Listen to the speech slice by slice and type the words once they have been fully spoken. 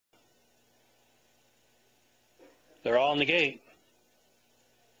They're all in the gate.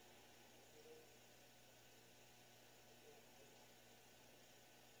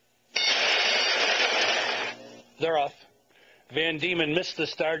 They're off. Van Diemen missed the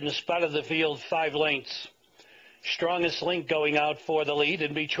start and spotted the field 5 lengths. Strongest Link going out for the lead.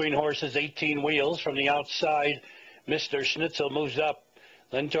 In between horses, 18 wheels. From the outside, Mr. Schnitzel moves up.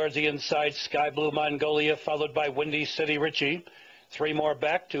 Then towards the inside, Sky Blue Mongolia, followed by Windy City Richie. 3 more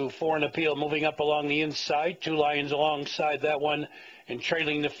back to 4 and Appeal, moving up along the inside. 2 Lions alongside that one, and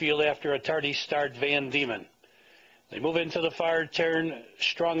trailing the field after a tardy start, Van Diemen. They move into the far turn.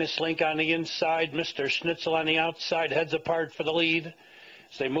 Strongest Link on the inside. Mr. Schnitzel on the outside heads apart for the lead.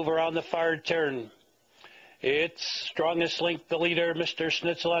 As they move around the far turn, it's Strongest Link, the leader. Mr.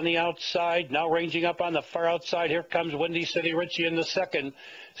 Schnitzel on the outside. Now ranging up on the far outside. Here comes Windy City Richie in the second.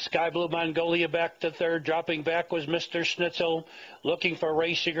 Sky Blue Mongolia back to third. Dropping back was Mr. Schnitzel. Looking for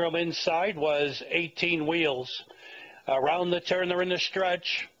racing room inside was 18 wheels. Around the turn, they're in the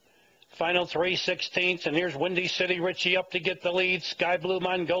stretch. Final 3/16, and here's Windy City Richie up to get the lead. Sky Blue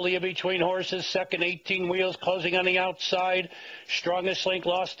Mongolia between horses. Second, 18 wheels closing on the outside. Strongest Link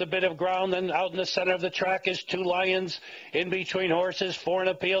lost a bit of ground. Then out in the center of the track is 2 Lions in between horses. 4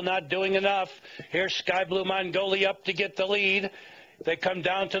 and Appeal not doing enough. Here's Sky Blue Mongolia up to get the lead. They come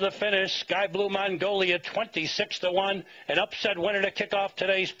down to the finish. Sky Blue Mongolia 26-1, an upset winner to kick off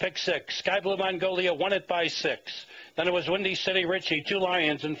today's pick 6. Sky Blue Mongolia won it by 6. Then it was Windy City Richie, 2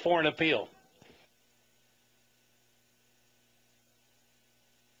 Lions, and 4 and Appeal.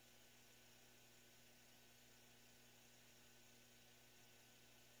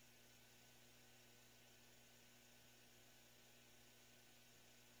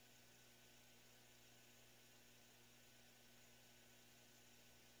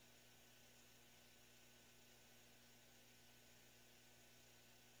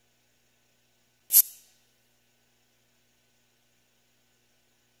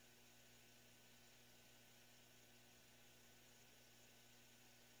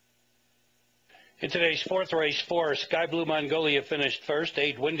 In today's 4th race, 4, Sky Blue Mongolia finished first.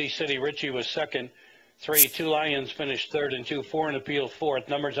 8, Windy City Richie was second. 3, 2 Lions finished third, and 2, 4 and Appeal fourth.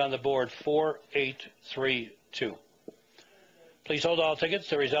 Numbers on the board, 4, 8, 3, 2. Please hold all tickets.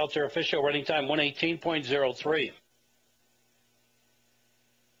 The results are official. Running time 118.03.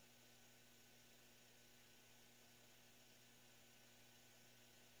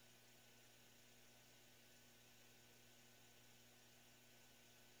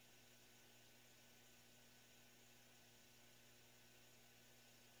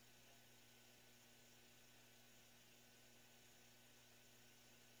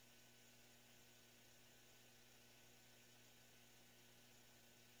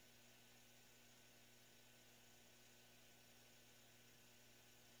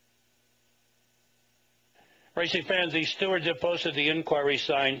 Racing fans, these stewards have posted the inquiry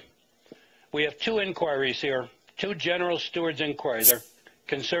sign. We have 2 inquiries here, 2 general stewards' inquiries. They're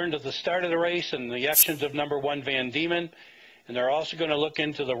concerned at the start of the race and the actions of number 1, Van Diemen, and they're also going to look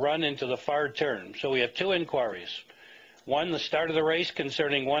into the run into the far turn. So we have 2 inquiries. 1, the start of the race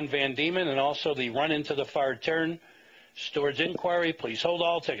concerning 1, Van Diemen, and also the run into the far turn. Stewards' inquiry, please hold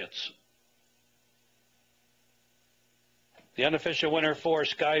all tickets. The unofficial winner for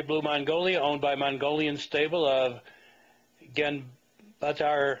Sky Blue Mongolia, owned by Mongolian stable of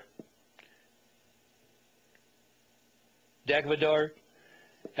Д.Ганбаатар, Dagvador,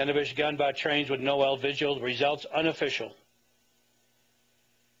 and the Д.Ганбаатар trains with Ноэл Вигил. Results unofficial.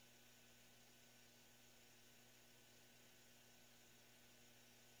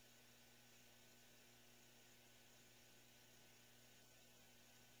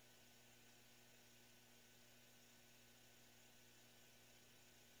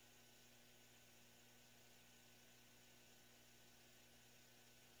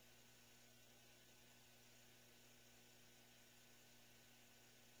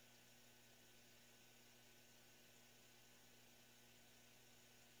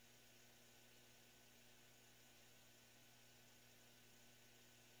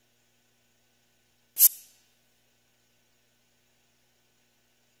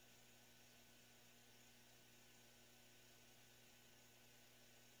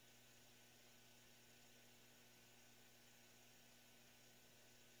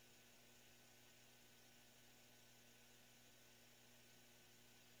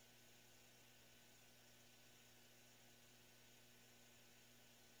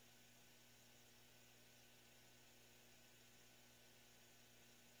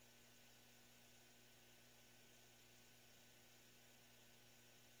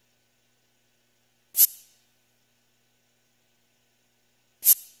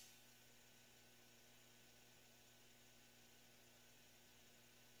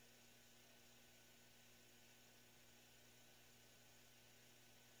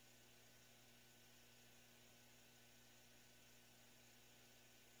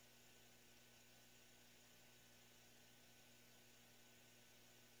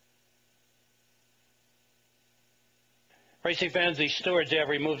 Racing fans, the stewards have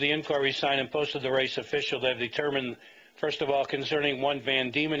removed the inquiry sign and posted the race official. They've determined, first of all, concerning one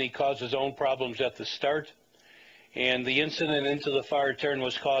Van Diemen, he caused his own problems at the start. And the incident into the far turn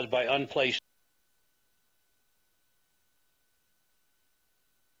was caused by unplaced